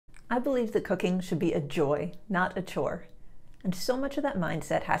I believe that cooking should be a joy, not a chore. And so much of that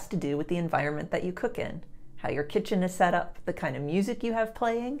mindset has to do with the environment that you cook in, how your kitchen is set up, the kind of music you have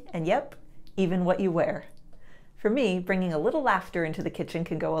playing, and yep, even what you wear. For me, bringing a little laughter into the kitchen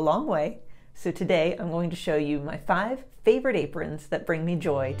can go a long way, so today I'm going to show you my 5 favorite aprons that bring me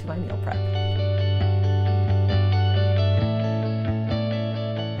joy to my meal prep.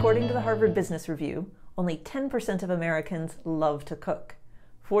 According to the Harvard Business Review, only 10% of Americans love to cook.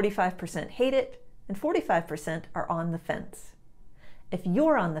 45% hate it, and 45% are on the fence. If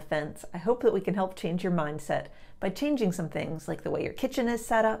you're on the fence, I hope that we can help change your mindset by changing some things like the way your kitchen is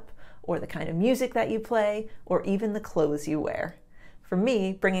set up, or the kind of music that you play, or even the clothes you wear. For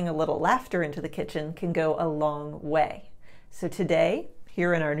me, bringing a little laughter into the kitchen can go a long way. So today,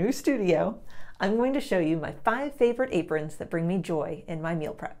 here in our new studio, I'm going to show you my 5 favorite aprons that bring me joy in my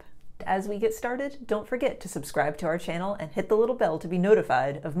meal prep. As we get started, don't forget to subscribe to our channel and hit the little bell to be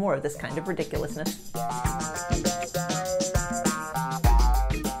notified of more of this kind of ridiculousness.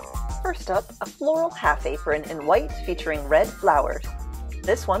 First up, a floral half apron in white featuring red flowers.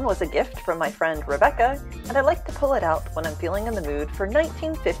 This one was a gift from my friend Rebecca, and I like to pull it out when I'm feeling in the mood for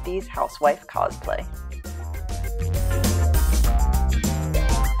 1950s housewife cosplay.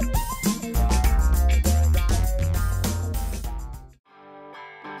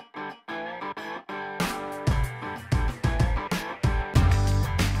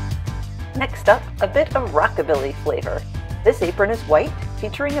 Next up, a bit of rockabilly flavor. This apron is white,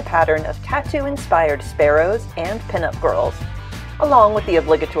 featuring a pattern of tattoo-inspired sparrows and pinup girls, along with the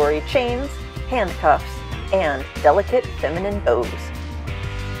obligatory chains, handcuffs, and delicate feminine bows.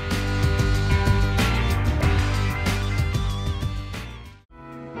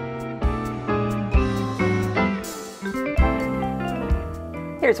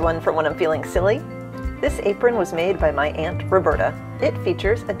 Here's one for when I'm feeling silly. This apron was made by my Aunt Roberta. It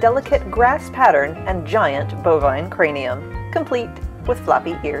features a delicate grass pattern and giant bovine cranium, complete with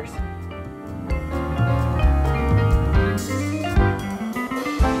floppy ears.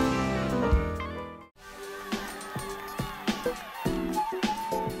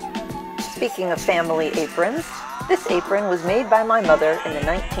 Speaking of family aprons, this apron was made by my mother in the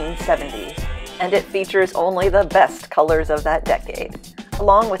 1970s, and it features only the best colors of that decade,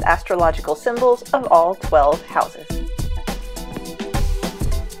 along with astrological symbols of all 12 houses.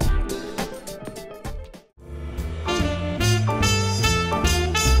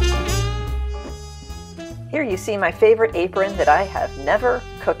 Here you see my favorite apron that I have never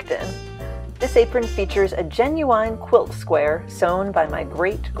cooked in. This apron features a genuine quilt square sewn by my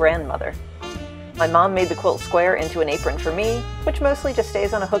great-grandmother. My mom made the quilt square into an apron for me, which mostly just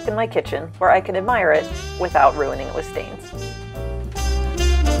stays on a hook in my kitchen where I can admire it without ruining it with stains.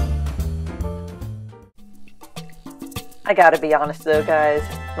 I gotta be honest though, guys,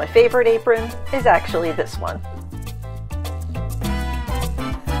 my favorite apron is actually this one.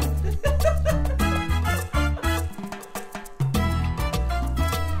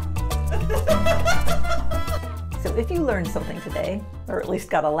 So if you learned something today, or at least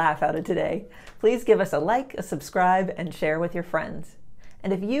got a laugh out of today, please give us a like, a subscribe, and share with your friends.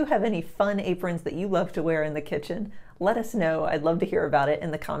 And if you have any fun aprons that you love to wear in the kitchen, let us know. I'd love to hear about it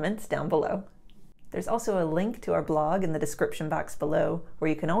in the comments down below. There's also a link to our blog in the description box below, where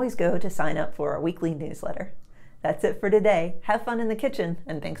you can always go to sign up for our weekly newsletter. That's it for today. Have fun in the kitchen,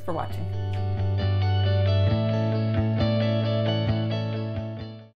 and thanks for watching.